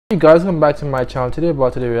Hey guys, welcome back to my channel. Today we're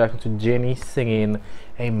about to be reacting to Jennie singing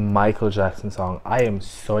a Michael Jackson song. I am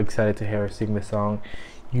so excited to hear her sing this song.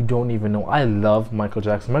 You don't even know. I love Michael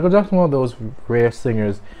Jackson. Michael Jackson, one of those rare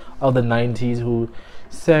singers of the 90s who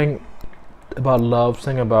sang about love,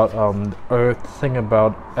 sang about earth, sang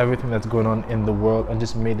about everything that's going on in the world and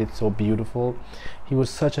just made it so beautiful. He was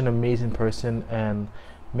such an amazing person, and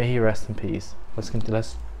may he rest in peace.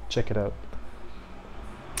 Let's check it out.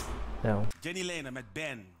 Now. Jennie Lena met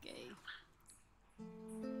Ben.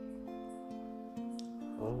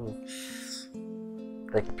 Oh.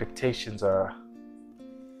 Expectations are.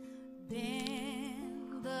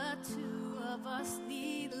 Then the two of us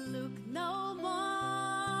need look no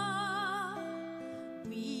more.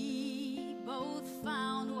 We both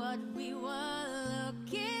found what we were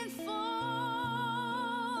looking for.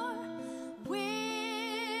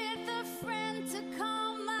 With a friend to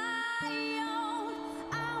call my own,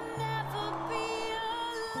 I'll never be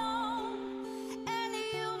alone. And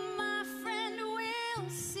you, my friend, will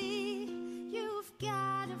see you've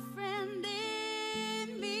got a friend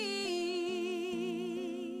in me.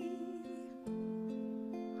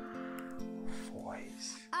 Voice.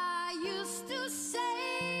 I used to say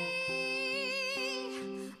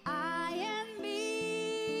I and me.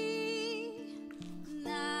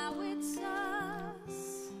 Now it's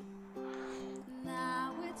us.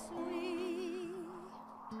 Now it's we.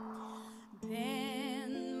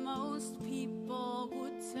 Then most people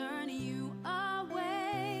would turn you